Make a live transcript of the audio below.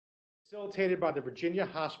facilitated by the Virginia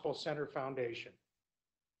Hospital Center Foundation.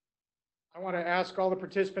 I want to ask all the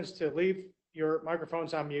participants to leave your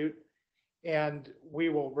microphones on mute, and we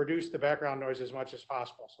will reduce the background noise as much as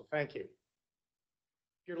possible. So thank you.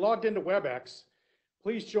 If you're logged into WebEx,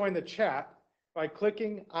 please join the chat by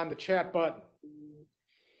clicking on the chat button.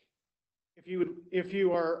 If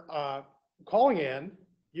you are calling in,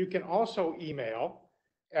 you can also email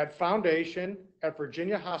at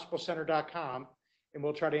foundation@virginiahospitalcenter.com, and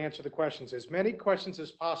we'll try to answer the questions, as many questions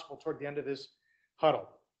as possible toward the end of this huddle.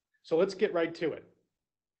 So let's get right to it.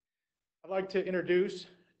 I'd like to introduce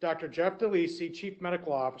Dr. Jeff DeLisi, Chief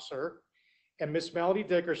Medical Officer, and Ms. Melody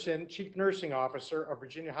Dickerson, Chief Nursing Officer of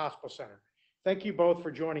Virginia Hospital Center. Thank you both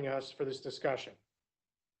for joining us for this discussion.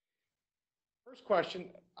 First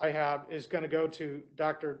question I have is going to go to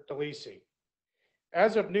Dr. DeLisi.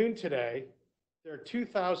 As of noon today, there are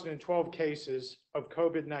 2,012 cases of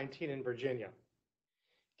COVID-19 in Virginia.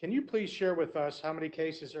 Can you please share with us how many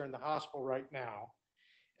cases are in the hospital right now?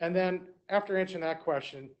 And then after answering that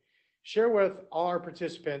question, share with all our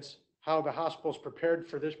participants how the hospital is prepared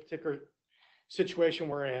for this particular situation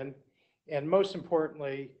we're in. And most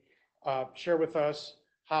importantly, share with us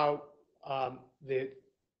how the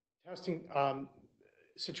testing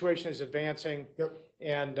situation is advancing. Yep.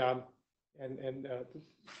 And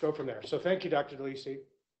go from there. So thank you, Dr. DeLisi.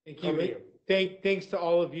 Thank you. Thanks to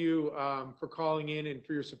all of you for calling in and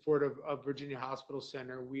for your support of Virginia Hospital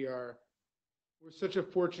Center. We're such a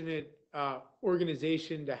fortunate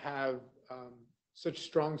organization to have such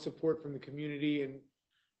strong support from the community and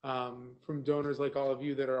from donors like all of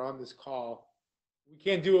you that are on this call. We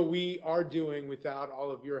can't do what we are doing without all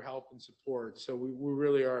of your help and support. So we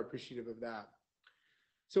really are appreciative of that.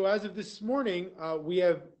 So as of this morning, we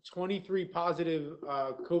have 23 positive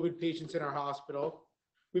COVID patients in our hospital.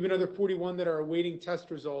 We have another 41 that are awaiting test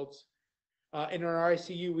results. In our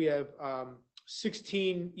ICU, we have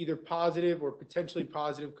 16 either positive or potentially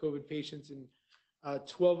positive COVID patients, and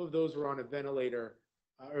 12 of those were on a ventilator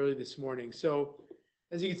early this morning. So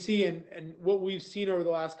as you can see, and what we've seen over the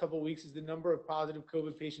last couple of weeks is the number of positive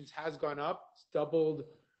COVID patients has gone up. It's doubled,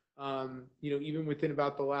 even within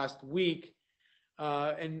about the last week.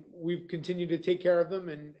 And we've continued to take care of them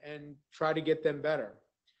and try to get them better.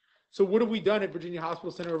 So what have we done at Virginia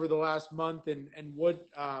Hospital Center over the last month, and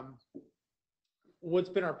what's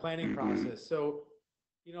been our planning process? So,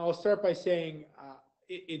 I'll start by saying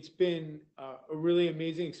it's been a really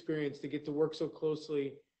amazing experience to get to work so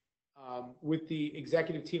closely with the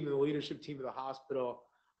executive team and the leadership team of the hospital.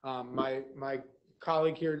 My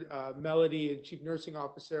colleague here, Melody, Chief Nursing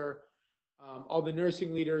Officer, all the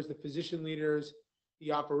nursing leaders, the physician leaders,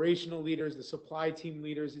 the operational leaders, the supply team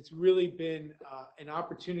leaders. It's really been an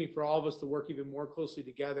opportunity for all of us to work even more closely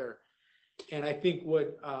together. And I think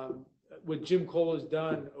what Jim Cole has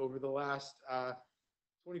done over the last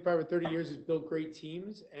 25 or 30 years is build great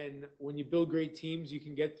teams. And when you build great teams, you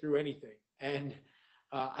can get through anything. And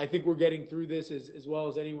I think we're getting through this as well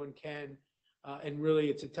as anyone can. And really,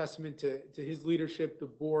 it's a testament to his leadership, the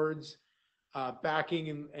board's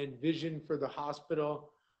backing and vision for the hospital.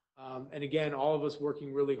 And again, all of us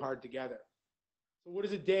working really hard together. So what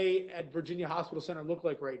does a day at Virginia Hospital Center look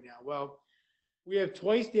like right now? Well, we have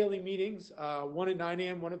twice daily meetings, one at 9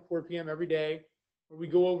 a.m., one at 4 p.m. every day, where we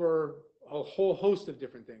go over a whole host of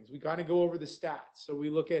different things. We kind of go over the stats. So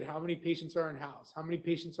we look at how many patients are in house, how many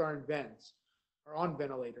patients are in vents, are on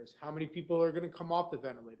ventilators, how many people are going to come off the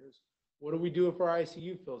ventilators, what do we do if our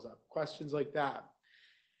ICU fills up, questions like that.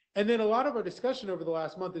 And then a lot of our discussion over the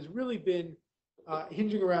last month has really been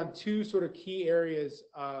hinging around two sort of key areas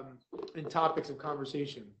and topics of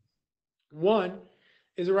conversation. One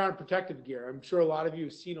is around protective gear. I'm sure a lot of you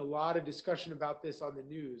have seen a lot of discussion about this on the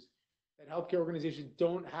news, that healthcare organizations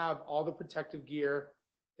don't have all the protective gear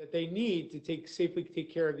that they need to safely take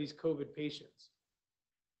care of these COVID patients.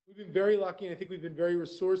 We've been very lucky, and I think we've been very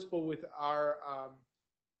resourceful with our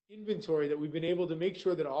inventory, that we've been able to make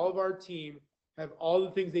sure that all of our team have all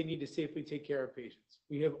the things they need to safely take care of patients.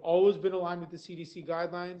 We have always been aligned with the CDC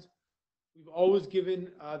guidelines. We've always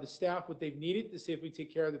given the staff what they've needed to safely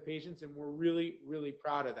take care of the patients, and we're really, really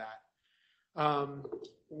proud of that.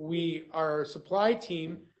 Our supply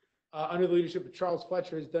team, under the leadership of Charles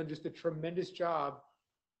Fletcher, has done just a tremendous job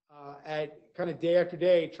at kind of day after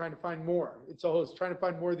day trying to find more. It's always trying to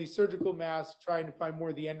find more of these surgical masks, trying to find more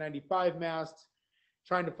of the N95 masks,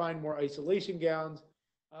 trying to find more isolation gowns.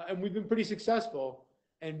 And we've been pretty successful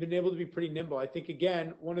and been able to be pretty nimble. I think,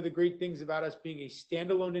 again, one of the great things about us being a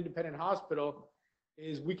standalone independent hospital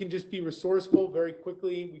is we can just be resourceful very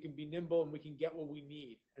quickly, we can be nimble, and we can get what we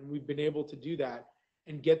need. And we've been able to do that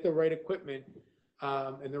and get the right equipment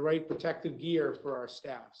and the right protective gear for our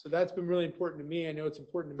staff. So that's been really important to me. I know it's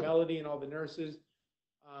important to Melody and all the nurses.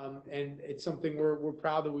 And it's something we're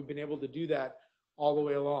proud that we've been able to do that all the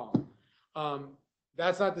way along.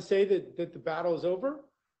 That's not to say that the battle is over.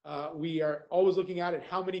 We are always looking at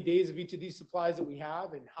how many days of each of these supplies that we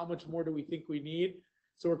have and how much more do we think we need.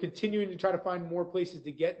 So we're continuing to try to find more places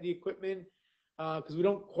to get the equipment because we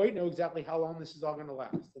don't quite know exactly how long this is all going to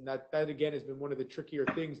last. And that again has been one of the trickier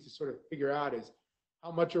things to sort of figure out is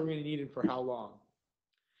how much are we going to need and for how long.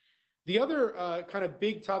 The other kind of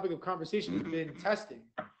big topic of conversation has been testing.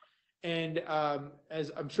 And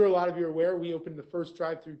as I'm sure a lot of you are aware, we opened the first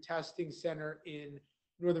drive-through testing center in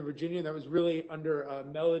Northern Virginia. And that was really under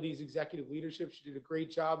Melody's executive leadership. She did a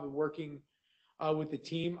great job of working with the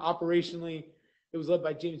team. Operationally, it was led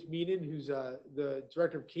by James Meaden, who's the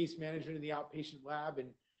director of case management in the outpatient lab. And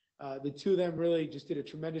the two of them really just did a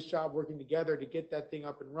tremendous job working together to get that thing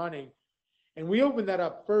up and running. And we opened that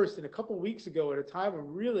up first. And a couple of weeks ago at a time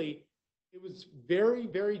when really it was very,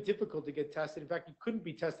 very difficult to get tested. In fact, you couldn't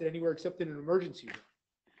be tested anywhere except in an emergency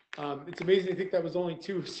room. It's amazing to think that was only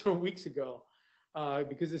 2 or so weeks ago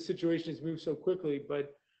because the situation has moved so quickly.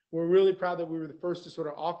 But we're really proud that we were the first to sort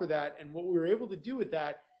of offer that. And what we were able to do with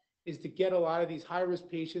that is to get a lot of these high-risk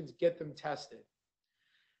patients, get them tested.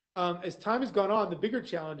 As time has gone on, the bigger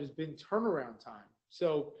challenge has been turnaround time.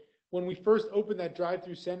 So when we first opened that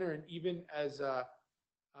drive-through center, and even as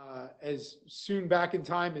soon back in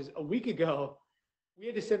time as a week ago, we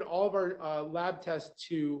had to send all of our lab tests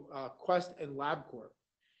to Quest and LabCorp.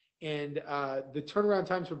 And the turnaround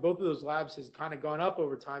times for both of those labs has kind of gone up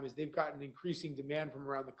over time as they've gotten increasing demand from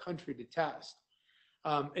around the country to test.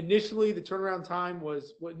 Initially, the turnaround time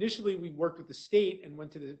was, well, initially we worked with the state and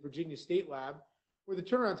went to the Virginia State Lab, where the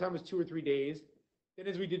turnaround time was 2 or 3 days. Then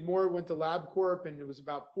as we did more, we went to LabCorp, and it was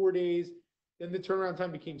about 4 days. Then the turnaround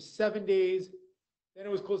time became 7 days. Then it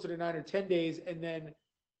was closer to 9 or 10 days. And then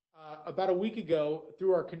about a week ago,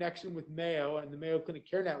 through our connection with Mayo and the Mayo Clinic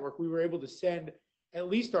Care Network, we were able to send at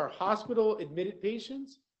least our hospital admitted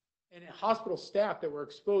patients and hospital staff that were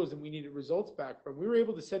exposed and we needed results back from. We were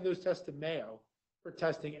able to send those tests to Mayo for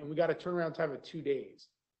testing, and we got a turnaround time of 2 days.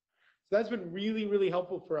 So that's been really, really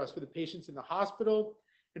helpful for us, for the patients in the hospital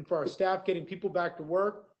and for our staff, getting people back to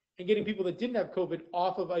work and getting people that didn't have COVID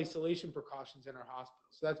off of isolation precautions in our hospital.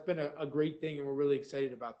 So that's been a great thing, and we're really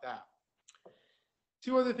excited about that.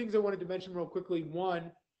 2 other things I wanted to mention real quickly.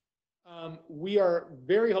 One, we are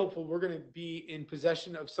very hopeful we're going to be in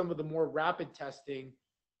possession of some of the more rapid testing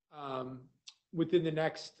within the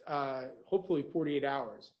next, hopefully 48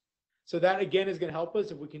 hours. So that, again, is going to help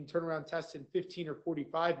us if we can turn around tests in 15 or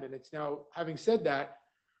 45 minutes. Now, having said that,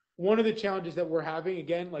 one of the challenges that we're having,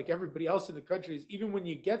 again, like everybody else in the country, is even when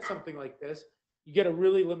you get something like this, you get a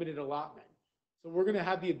really limited allotment. So we're going to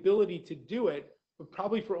have the ability to do it, but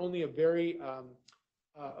probably for only a very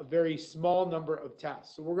small number of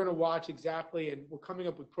tests. So we're going to watch exactly, and we're coming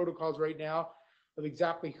up with protocols right now of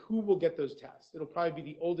exactly who will get those tests. It'll probably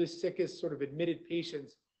be the oldest, sickest sort of admitted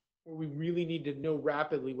patients where we really need to know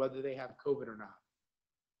rapidly whether they have COVID or not.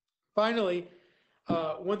 Finally,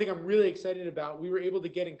 one thing I'm really excited about, we were able to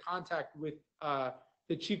get in contact with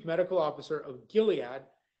the chief medical officer of Gilead.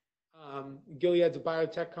 Gilead's a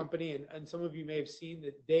biotech company, and some of you may have seen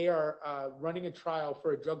that they are running a trial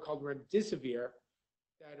for a drug called remdesivir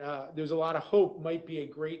that there's a lot of hope might be a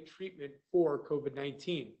great treatment for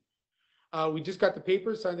COVID-19. We just got the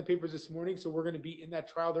papers, signed the papers this morning, so we're going to be in that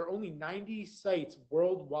trial. There are only 90 sites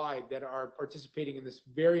worldwide that are participating in this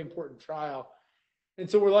very important trial. And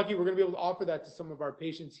so we're lucky we're going to be able to offer that to some of our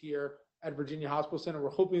patients here at Virginia Hospital Center. We're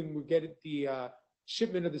hoping we'll get the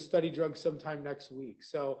shipment of the study drug sometime next week.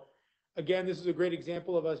 So again, this is a great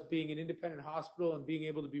example of us being an independent hospital and being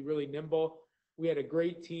able to be really nimble. We had a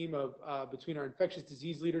great team of between our infectious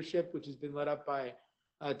disease leadership, which has been led up by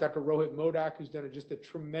Dr. Rohit Modak, who's done just a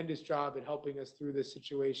tremendous job at helping us through this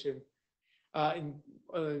situation, in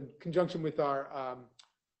conjunction with our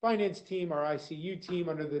finance team, our ICU team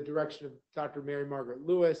under the direction of Dr. Mary Margaret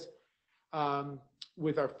Lewis,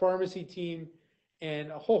 with our pharmacy team,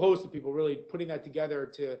 and a whole host of people really putting that together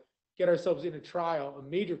to get ourselves in a trial, a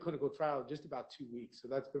major clinical trial, in just about 2 weeks. So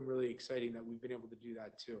that's been really exciting that we've been able to do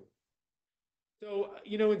that too. So,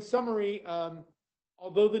 in summary,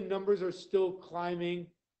 although the numbers are still climbing,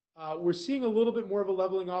 we're seeing a little bit more of a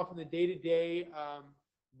leveling off in the day-to-day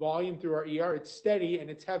volume through our ER. It's steady and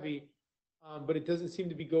it's heavy, but it doesn't seem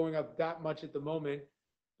to be going up that much at the moment.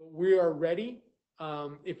 But we are ready.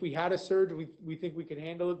 If we had a surge, we think we can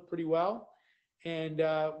handle it pretty well. And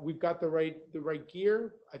we've got the right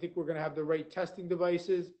gear. I think we're going to have the right testing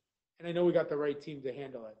devices. And I know we got the right team to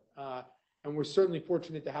handle it. And we're certainly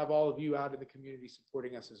fortunate to have all of you out in the community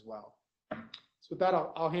supporting us as well. So with that,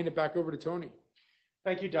 I'll hand it back over to Tony.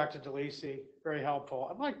 Thank you, Dr. DeLisi. Very helpful.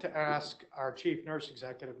 I'd like to ask our Chief Nurse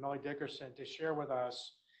Executive, Melly Dickerson, to share with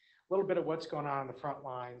us a little bit of what's going on the front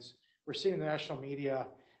lines. We're seeing in the national media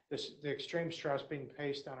the extreme stress being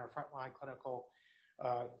placed on our frontline clinical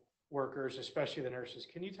workers, especially the nurses.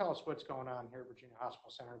 Can you tell us what's going on here at Virginia Hospital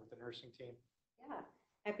Center with the nursing team? Yeah,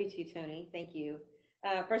 happy to, Tony. Thank you.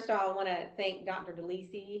 First of all, I want to thank Dr.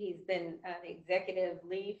 DeLisi. He's been the executive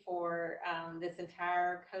lead for this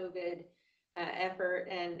entire COVID effort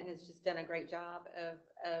and has just done a great job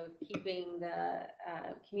of keeping the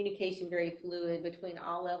communication very fluid between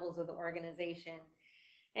all levels of the organization.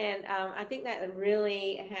 And I think that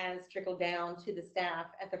really has trickled down to the staff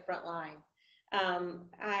at the front line.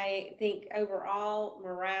 I think overall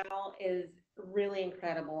morale is really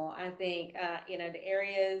incredible. I think, the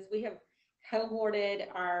areas we have cohorted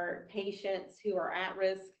our patients who are at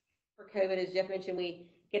risk for COVID, as Jeff mentioned, we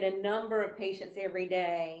get a number of patients every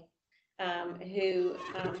day who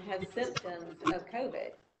have symptoms of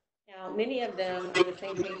COVID. Now, many of them are the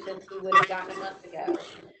same patients we would have gotten a month ago,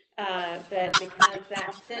 but because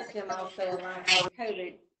that symptom also aligns with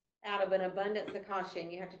COVID, out of an abundance of caution,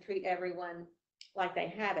 you have to treat everyone like they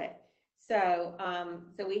have it. So,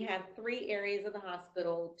 we have 3 areas of the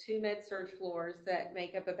hospital, 2 med-surg floors that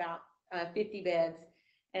make up about 50 beds,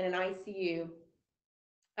 and an ICU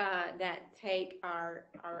that take our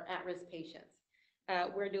at-risk patients.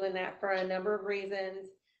 We're doing that for a number of reasons,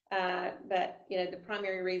 but the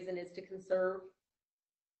primary reason is to conserve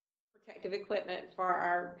protective equipment for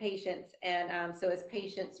our patients, and so as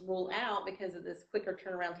patients rule out because of this quicker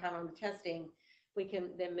turnaround time on the testing, we can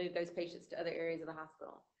then move those patients to other areas of the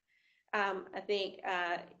hospital. I think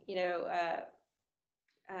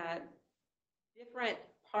different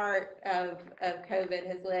part of COVID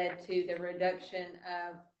has led to the reduction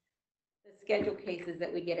of the scheduled cases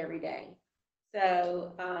that we get every day.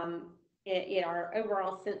 So our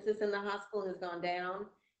overall census in the hospital has gone down,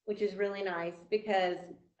 which is really nice because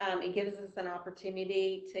it gives us an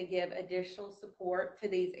opportunity to give additional support to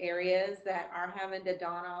these areas that are having to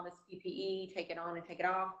don all this PPE, take it on and take it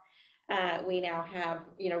off. We now have,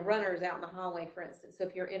 runners out in the hallway, for instance. So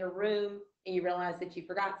if you're in a room and you realize that you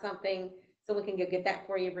forgot something, someone can go get that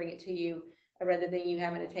for you, bring it to you, rather than you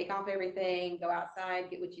having to take off everything, go outside,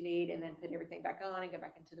 get what you need, and then put everything back on and go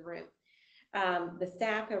back into the room. The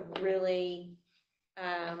staff have really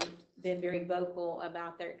been very vocal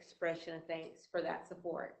about their expression of thanks for that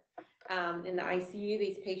support. In the ICU,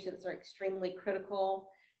 these patients are extremely critical.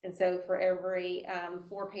 And so for every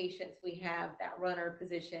 4 patients, we have that runner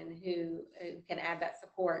position who can add that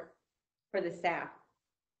support for the staff.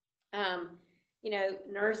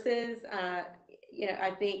 Nurses,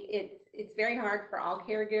 I think it's very hard for all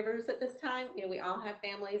caregivers at this time. We all have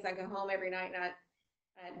families. I go home every night, not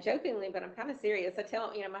jokingly, but I'm kind of serious. I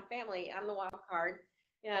tell, my family, I'm the wild card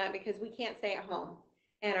because we can't stay at home,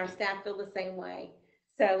 and our staff feel the same way.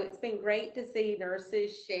 So it's been great to see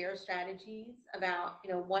nurses share strategies about,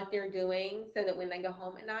 what they're doing so that when they go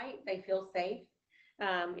home at night, they feel safe.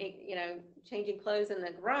 Changing clothes in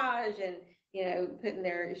the garage and, putting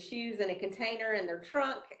their shoes in a container in their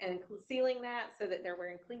trunk and sealing that so that they're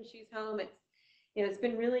wearing clean shoes home. It's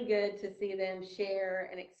been really good to see them share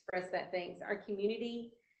and express that thanks. Our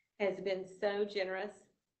community has been so generous.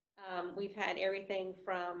 We've had everything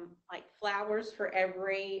from like flowers for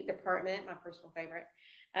every department, my personal favorite,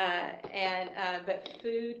 but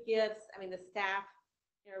food gifts. I mean, the staff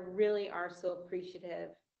really are so appreciative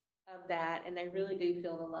of that, and they really do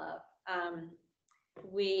feel the love.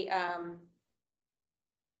 We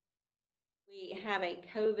have a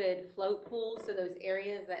COVID float pool, so those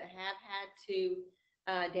areas that have had to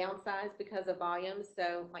downsize because of volumes.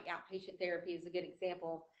 So like outpatient therapy is a good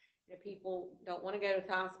example. People don't want to go to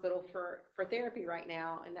the hospital for therapy right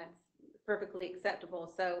now, and that's perfectly acceptable.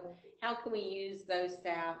 So how can we use those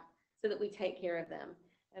staff so that we take care of them?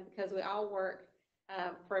 And because we all work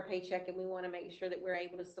for a paycheck, and we want to make sure that we're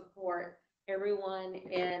able to support everyone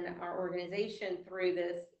in our organization through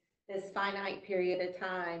this finite period of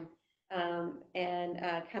time, and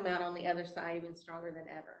come out on the other side even stronger than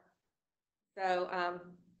ever. So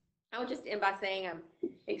I would just end by saying I'm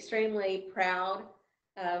extremely proud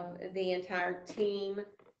of the entire team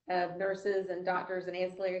of nurses and doctors and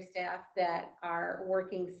ancillary staff that are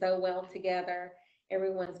working so well together.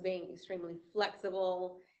 Everyone's being extremely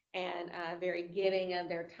flexible and very giving of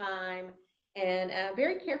their time, and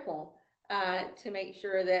very careful to make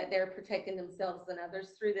sure that they're protecting themselves and others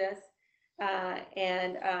through this.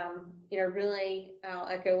 Really, I'll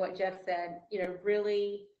echo what Jeff said,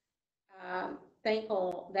 really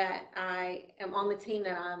thankful that I am on the team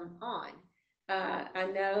that I'm on. I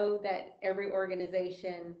know that every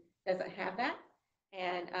organization doesn't have that,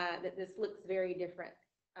 and that this looks very different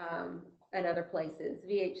at other places.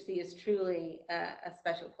 VHC is truly a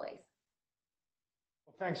special place.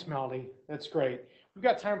 Well, thanks, Melody. That's great. We've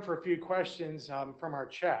got time for a few questions from our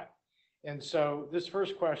chat. And so this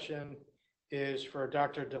first question is for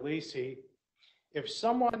Dr. DeLisi. If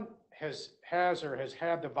someone has or has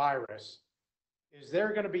had the virus, is there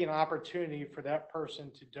going to be an opportunity for that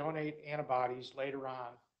person to donate antibodies later on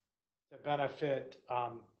to benefit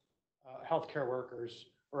healthcare workers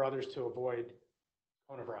or others to avoid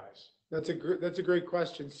coronavirus? That's a great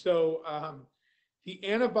question. So the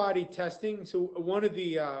antibody testing. So one of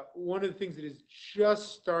the things that is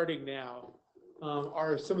just starting now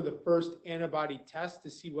are some of the first antibody tests to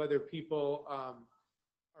see whether people are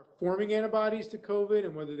forming antibodies to COVID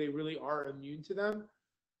and whether they really are immune to them.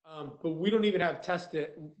 But we don't even have tested.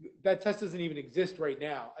 That test doesn't even exist right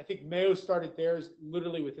now. I think Mayo started theirs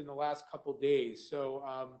literally within the last couple of days. So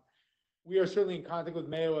we are certainly in contact with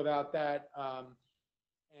Mayo about that.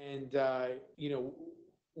 And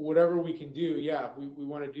whatever we can do, yeah, we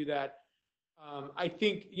want to do that. I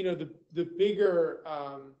think the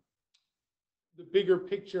bigger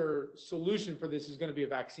picture solution for this is going to be a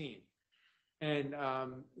vaccine. And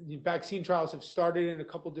the vaccine trials have started in a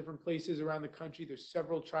couple different places around the country. There's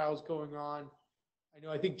several trials going on.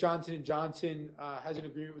 I think Johnson & Johnson has an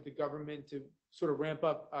agreement with the government to sort of ramp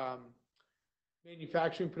up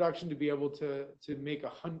manufacturing production to be able to make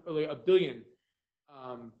a billion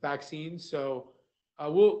vaccines. So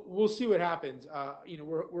we'll see what happens.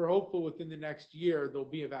 We're hopeful within the next year there'll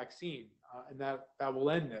be a vaccine and that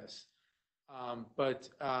will end this. But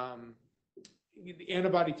the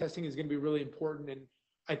antibody testing is going to be really important, and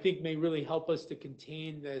I think may really help us to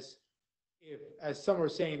contain this. If, as some are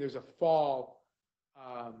saying, there's a fall,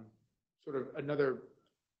 sort of another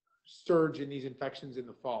surge in these infections in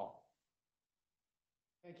the fall.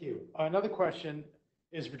 Thank you. Another question,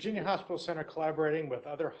 is Virginia Hospital Center collaborating with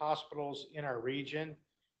other hospitals in our region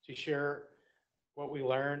to share what we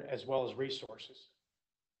learn as well as resources?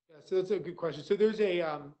 Yeah, so that's a good question. So there's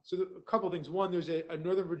a couple of things. One, there's a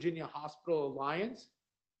Northern Virginia Hospital Alliance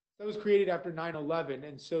that was created after 9/11,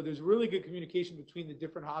 and so there's really good communication between the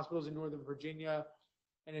different hospitals in Northern Virginia,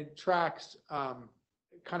 and it tracks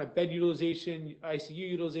kind of bed utilization, ICU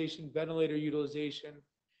utilization, ventilator utilization.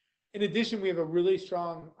 In addition, we have a really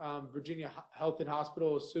strong Virginia Health and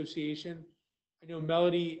Hospital Association. I know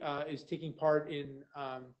Melody is taking part in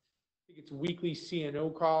I think it's weekly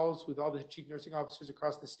CNO calls with all the chief nursing officers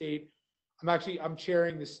across the state. I'm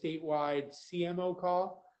chairing the statewide CMO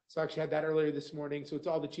call. So I actually had that earlier this morning. So it's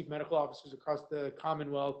all the chief medical officers across the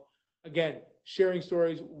Commonwealth. Again, sharing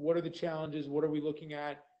stories. What are the challenges? What are we looking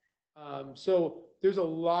at? So there's a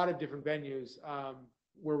lot of different venues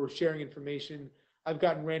where we're sharing information. I've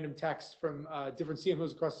gotten random texts from different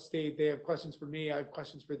CMOs across the state. They have questions for me. I have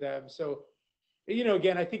questions for them. So,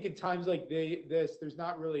 again, I think in times like this, there's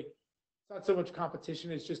not so much competition.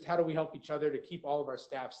 It's just how do we help each other to keep all of our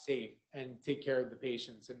staff safe and take care of the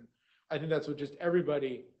patients. And I think that's what just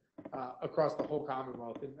everybody across the whole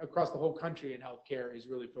Commonwealth and across the whole country in healthcare is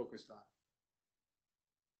really focused on.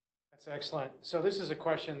 That's excellent. So this is a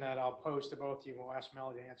question that I'll pose to both of you. We'll ask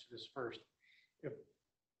Melody to answer this first. If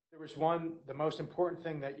there was the most important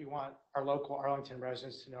thing that you want our local Arlington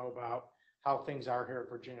residents to know about how things are here at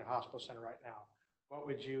Virginia Hospital Center right now, what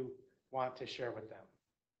would you want to share with them?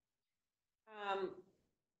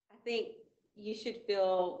 I think you should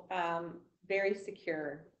feel very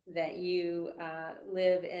secure that you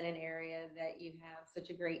live in an area that you have such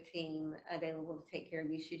a great team available to take care of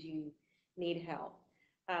you should you need help.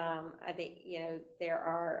 I think there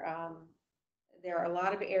are a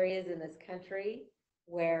lot of areas in this country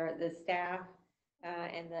where the staff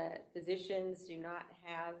and the physicians do not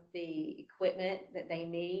have the equipment that they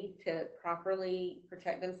need to properly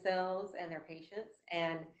protect themselves and their patients.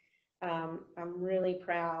 And I'm really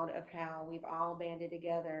proud of how we've all banded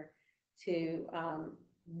together to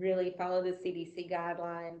really follow the CDC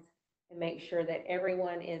guidelines and make sure that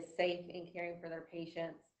everyone is safe in caring for their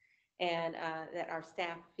patients and that our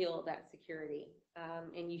staff feel that security.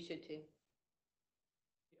 And you should too.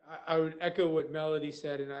 I would echo what Melody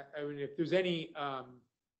said. And I mean, if there's any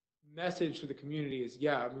message for the community is,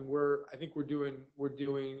 I mean, I think we're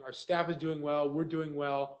doing, our staff is doing well. We're doing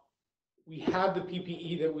well. We have the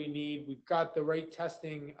PPE that we need. We've got the right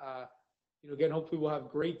testing. Again, hopefully we'll have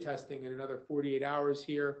great testing in another 48 hours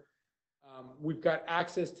here. We've got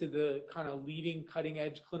access to the kind of leading cutting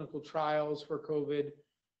edge clinical trials for COVID.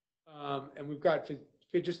 And we've got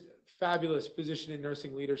just fabulous physician and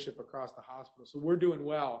nursing leadership across the hospital. So we're doing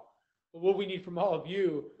well. But what we need from all of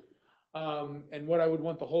you, and what I would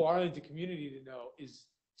want the whole Arlington community to know, is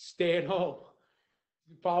stay at home,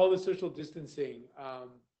 follow the social distancing.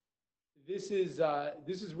 This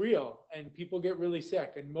is real, and people get really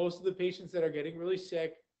sick. And most of the patients that are getting really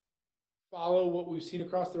sick follow what we've seen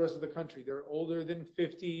across the rest of the country. They're older than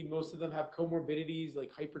 50. Most of them have comorbidities like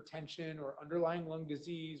hypertension or underlying lung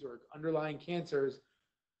disease or underlying cancers.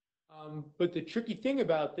 But the tricky thing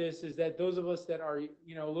about this is that those of us that are,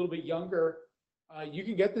 a little bit younger, you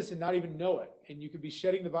can get this and not even know it. And you could be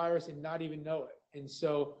shedding the virus and not even know it. And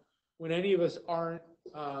so when any of us aren't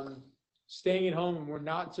staying at home and we're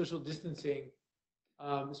not social distancing,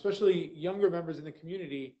 especially younger members in the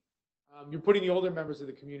community, you're putting the older members of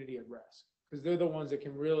the community at risk, because they're the ones that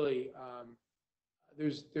can really,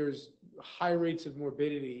 there's high rates of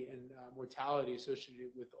morbidity and mortality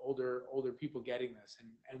associated with older people getting this.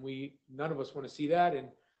 And none of us want to see that. And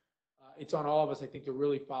it's on all of us, I think, to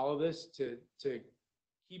really follow this, to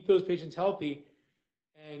keep those patients healthy.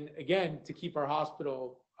 And again, to keep our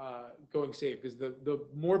hospital going safe, because the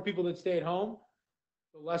more people that stay at home,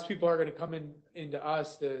 the less people are going to come into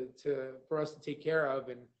us for us to take care of.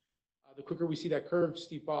 And the quicker we see that curve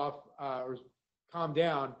steep off or calm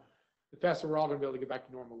down, the faster we're all going to be able to get back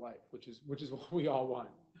to normal life, which is what we all want.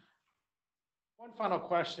 One final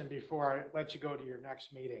question before I let you go to your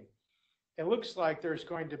next meeting. It looks like there's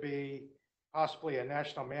going to be possibly a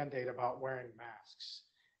national mandate about wearing masks,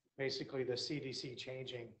 basically the CDC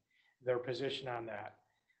changing their position on that.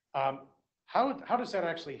 How does that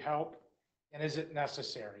actually help, and is it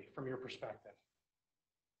necessary from your perspective?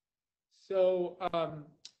 So, a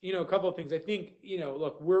couple of things. I think,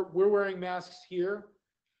 look, we're wearing masks here,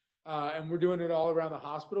 and we're doing it all around the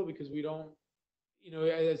hospital because we don't,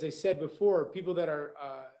 as I said before, people that are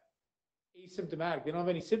asymptomatic, they don't have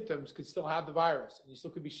any symptoms, could still have the virus, and you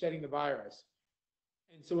still could be shedding the virus.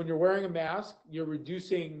 And so when you're wearing a mask, you're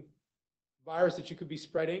reducing virus that you could be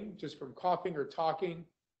spreading just from coughing or talking,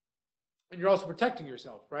 and you're also protecting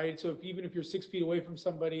yourself, right? So even if you're 6 feet away from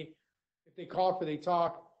somebody, if they cough or they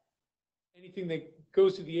talk, anything that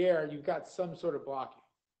goes through the air, you've got some sort of blocking.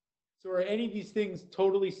 So are any of these things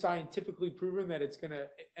totally scientifically proven that it's going to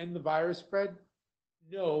end the virus spread?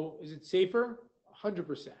 No. Is it safer?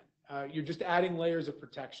 100%. You're just adding layers of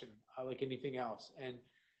protection like anything else. And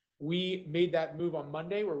we made that move on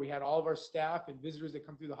Monday, where we had all of our staff and visitors that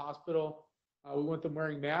come through the hospital. We want them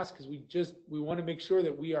wearing masks because we want to make sure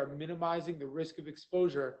that we are minimizing the risk of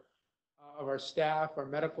exposure of our staff, our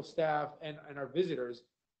medical staff, and our visitors.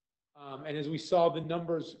 And as we saw the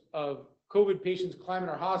numbers of COVID patients climb in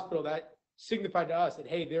our hospital, that signified to us that,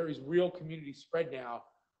 hey, there is real community spread now.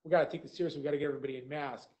 We got to take this seriously. We got to get everybody in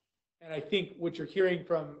masks. And I think what you're hearing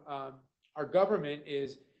from our government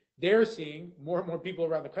is they're seeing more and more people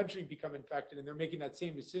around the country become infected, and they're making that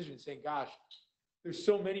same decision, saying, gosh, there's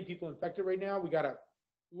so many people infected right now. We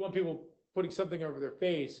want people putting something over their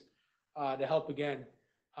face to help, again,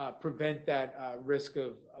 prevent that risk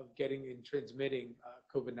of getting and transmitting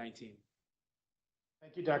COVID-19.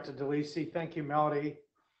 Thank you, Dr. DeLisi. Thank you, Melody,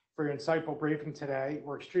 for your insightful briefing today.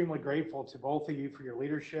 We're extremely grateful to both of you for your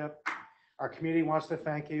leadership. Our community wants to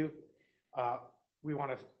thank you. We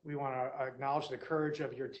want to acknowledge the courage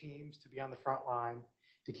of your teams to be on the front line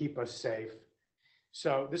to keep us safe.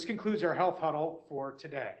 So this concludes our Health Huddle for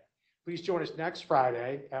today. Please join us next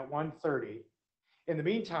Friday at 1:30. In the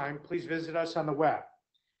meantime, please visit us on the web,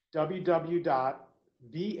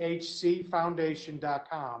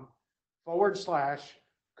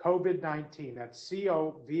 www.bhcfoundation.com/COVID-19. That's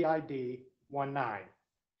COVID-19.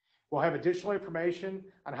 We'll have additional information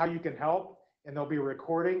on how you can help, and there'll be a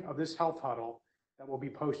recording of this Health Huddle that will be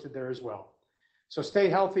posted there as well. So stay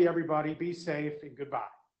healthy, everybody. Be safe, and goodbye.